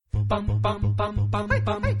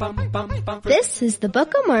This is the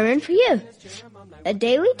Book of Mormon for you, a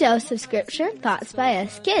daily dose of scripture and thoughts by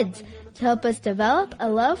us kids to help us develop a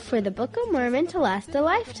love for the Book of Mormon to last a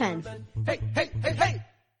lifetime.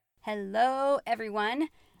 Hello, everyone.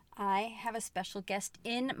 I have a special guest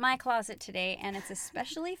in my closet today, and it's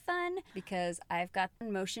especially fun because I've got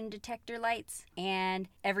motion detector lights, and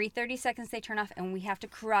every 30 seconds they turn off, and we have to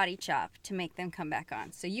karate chop to make them come back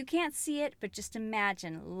on. So you can't see it, but just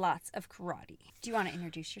imagine lots of karate. Do you want to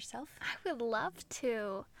introduce yourself? I would love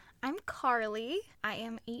to. I'm Carly. I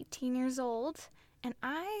am 18 years old, and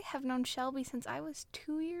I have known Shelby since I was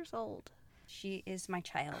 2 years old. She is my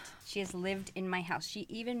child. She has lived in my house. She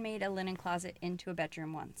even made a linen closet into a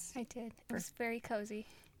bedroom once. I did. It was very cozy.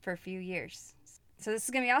 For a few years. So this is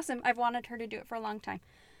going to be awesome. I've wanted her to do it for a long time.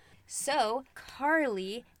 So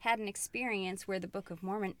Carly had an experience where the Book of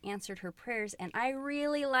Mormon answered her prayers, and I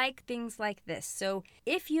really like things like this. So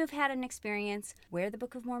if you have had an experience where the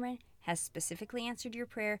Book of Mormon has specifically answered your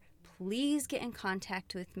prayer, please get in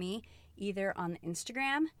contact with me either on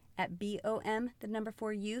Instagram at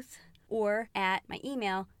BOM4youth or at my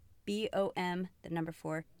email,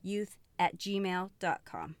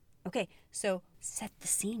 BOM4youth@gmail.com. Okay, so set the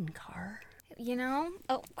scene, Car.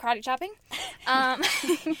 Karate chopping.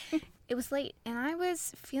 It was late, and I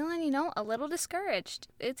was feeling, a little discouraged.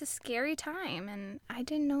 It's a scary time, and I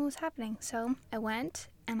didn't know what was happening. So I went,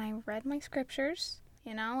 and I read my scriptures.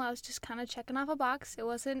 I was just kind of checking off a box. It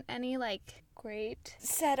wasn't any, great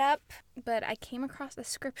setup, but I came across a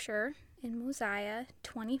scripture in Mosiah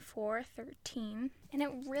 24:13, and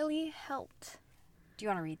it really helped. Do you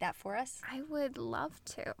want to read that for us? I would love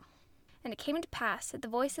to. And it came to pass that the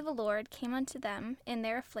voice of the Lord came unto them in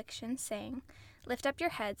their affliction, saying, Lift up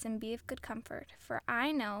your heads and be of good comfort, for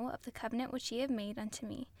I know of the covenant which ye have made unto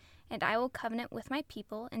me, and I will covenant with my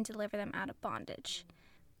people and deliver them out of bondage.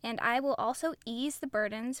 And I will also ease the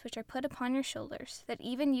burdens which are put upon your shoulders, that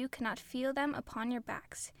even you cannot feel them upon your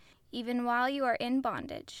backs, even while you are in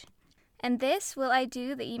bondage. And this will I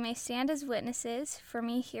do, that ye may stand as witnesses for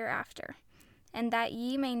me hereafter, and that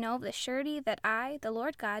ye may know of the surety that I, the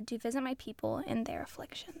Lord God, do visit my people in their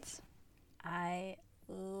afflictions. I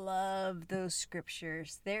love those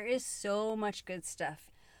scriptures. There is so much good stuff.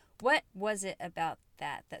 What was it about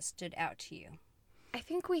that stood out to you? I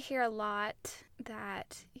think we hear a lot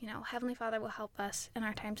that, Heavenly Father will help us in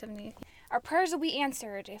our times of need. Our prayers will be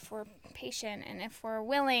answered if we're patient and if we're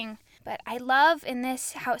willing. But I love in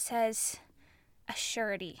this how it says a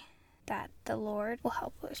surety that the Lord will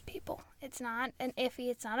help those people. It's not an iffy,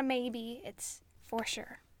 it's not a maybe, it's for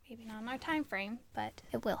sure. Maybe not in our time frame, but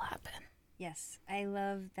it will happen. Yes, I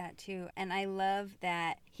love that too. And I love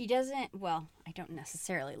that he doesn't, I don't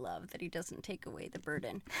necessarily love that he doesn't take away the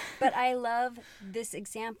burden. But I love this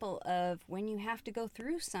example of when you have to go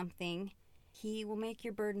through something, he will make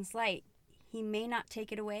your burdens light. He may not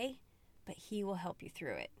take it away, but he will help you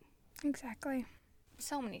through it. Exactly.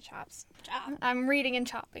 So many chops. I'm reading and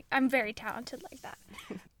chopping. I'm very talented like that.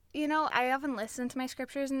 I often listen to my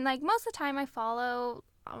scriptures, and most of the time I follow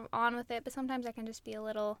on with it, but sometimes I can just be a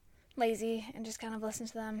little lazy and just kind of listen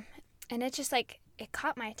to them. And it's just it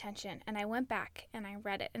caught my attention, and I went back and I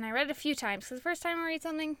read it. And I read it a few times, because the first time I read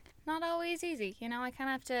something, not always easy. I kind of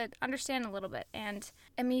have to understand a little bit. And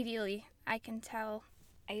immediately I can tell,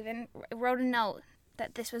 I even wrote a note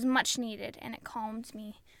that this was much needed, and it calmed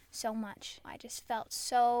me so much. I just felt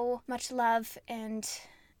so much love, and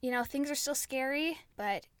things are still scary,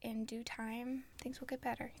 but in due time, things will get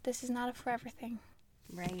better. This is not a forever thing.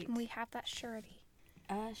 Right. And we have that surety.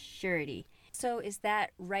 A surety. So is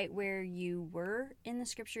that right where you were in the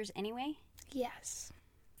scriptures anyway? Yes.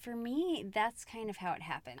 For me, that's kind of how it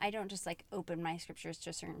happened. I don't just open my scriptures to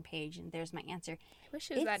a certain page and there's my answer. I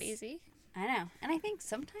wish it was that easy. I know. And I think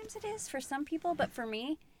sometimes it is for some people, but for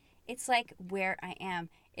me, it's where I am.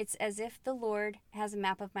 It's as if the Lord has a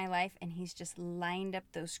map of my life and he's just lined up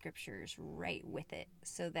those scriptures right with it,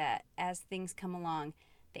 so that as things come along,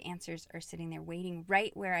 the answers are sitting there waiting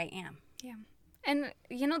right where I am. Yeah. And,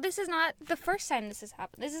 this is not the first time this has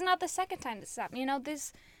happened. This is not the second time this has happened.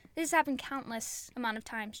 This has happened countless amount of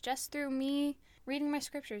times just through me reading my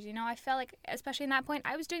scriptures. I felt especially in that point,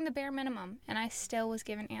 I was doing the bare minimum, and I still was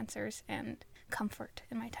given answers and comfort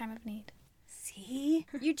in my time of need. See?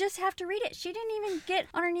 You just have to read it. She didn't even get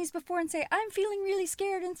on her knees before and say, I'm feeling really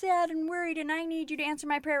scared and sad and worried, and I need you to answer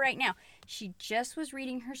my prayer right now. She just was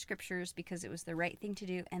reading her scriptures because it was the right thing to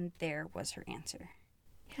do, and there was her answer.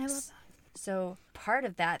 Yes. I love that. So part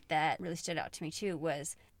of that really stood out to me too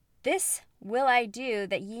was, this will I do,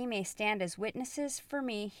 that ye may stand as witnesses for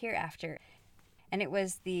me hereafter. And it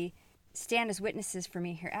was the stand as witnesses for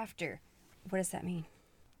me hereafter. What does that mean?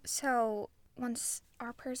 So once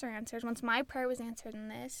our prayers are answered, once my prayer was answered in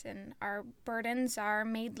this and our burdens are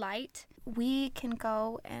made light, we can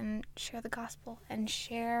go and share the gospel and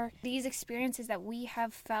share these experiences that we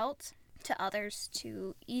have felt to others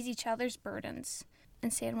to ease each other's burdens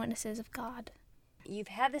and stand witnesses of God. You've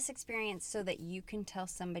had this experience so that you can tell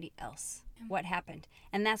somebody else what happened.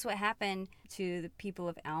 And that's what happened to the people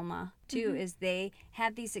of Alma, too, is they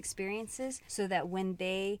had these experiences so that when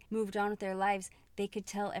they moved on with their lives, they could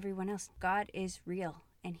tell everyone else, God is real,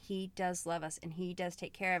 and he does love us, and he does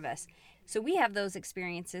take care of us. So we have those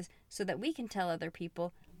experiences so that we can tell other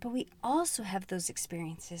people, but we also have those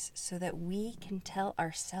experiences so that we can tell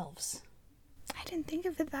ourselves. I didn't think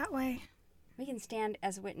of it that way. We can stand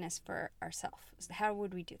as a witness for ourselves. How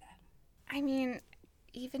would we do that? I mean,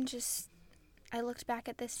 even just, I looked back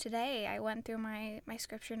at this today. I went through my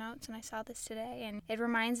scripture notes and I saw this today. And it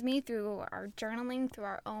reminds me through our journaling, through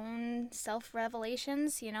our own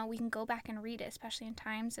self-revelations, you know, we can go back and read it, especially in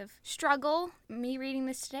times of struggle. Me reading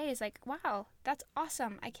this today is like, wow, that's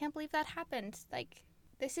awesome. I can't believe that happened. Like,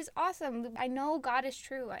 this is awesome. I know God is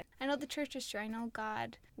true. I know the church is true. I know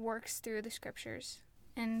God works through the scriptures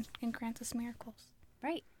and grants us miracles.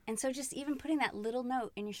 Right. And so just even putting that little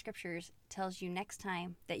note in your scriptures tells you next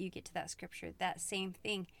time that you get to that scripture, that same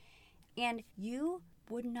thing. And you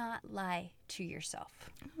would not lie to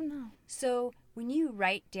yourself. Oh, no. So when you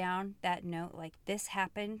write down that note, like this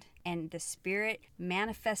happened and the Spirit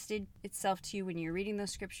manifested itself to you when you're reading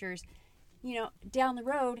those scriptures, you know, down the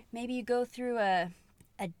road, maybe you go through a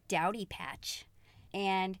dowdy patch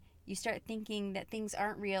and you start thinking that things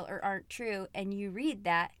aren't real or aren't true, and you read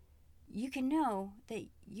that, you can know that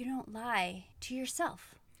you don't lie to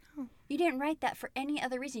yourself. Oh. You didn't write that for any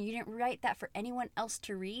other reason. You didn't write that for anyone else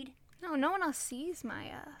to read. No one else sees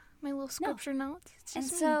my little scripture notes. It's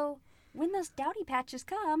just and me. So when those dowdy patches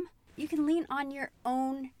come, you can lean on your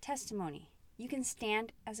own testimony. You can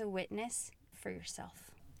stand as a witness for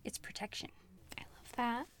yourself. It's protection. I love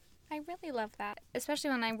that. I really love that.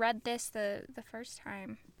 Especially when I read this the first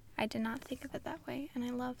time. I did not think of it that way. And I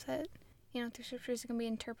love that, you know, the scriptures can be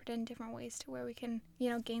interpreted in different ways to where we can, you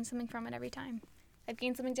know, gain something from it every time. I've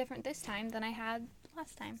gained something different this time than I had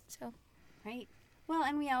last time. So, right. Well,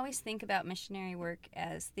 and we always think about missionary work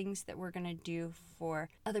as things that we're going to do for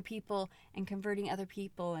other people and converting other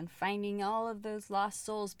people and finding all of those lost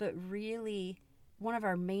souls. But really, one of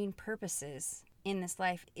our main purposes in this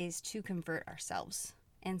life is to convert ourselves.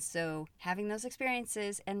 And so having those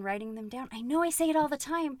experiences and writing them down, I know I say it all the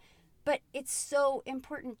time, but it's so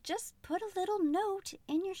important. Just put a little note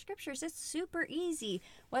in your scriptures. It's super easy.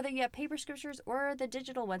 Whether you have paper scriptures or the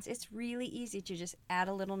digital ones, it's really easy to just add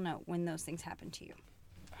a little note when those things happen to you.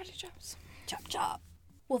 party chops. Chop, chop.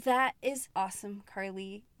 Well, that is awesome,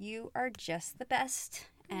 Carly. You are just the best.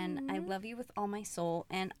 And I love you with all my soul.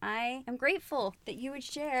 And I am grateful that you would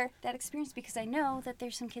share that experience because I know that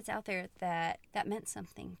there's some kids out there that meant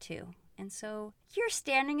something too. And so you're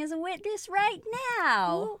standing as a witness right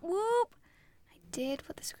now. Whoop, whoop. I did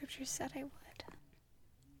what the scriptures said I would.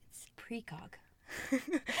 It's precog.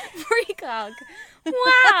 Precog.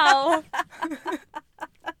 Wow.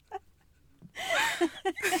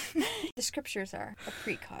 The scriptures are a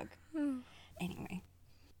precog. Anyway.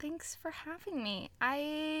 Thanks for having me.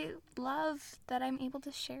 I love that I'm able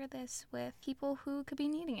to share this with people who could be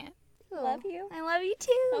needing it. Love you. I love you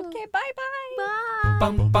too. Okay, bye-bye. Bye.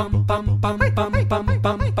 Bum bum bum bum bum bum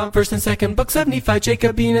bum bum. First and second books of Nephi,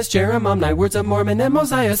 Jacob, Enos, Jeremiah, Words of Mormon, and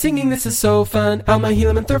Mosiah. Singing, this is so fun. Alma,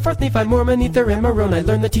 Helaman, and third, fourth, Nephi, Mormon, Ether, and Moroni. I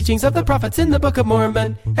learned the teachings of the prophets in the Book of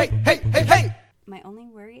Mormon. Hey, hey, hey, hey! My only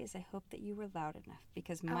worry is I hope that you were loud enough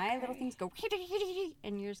because my little things go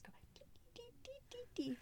and yours go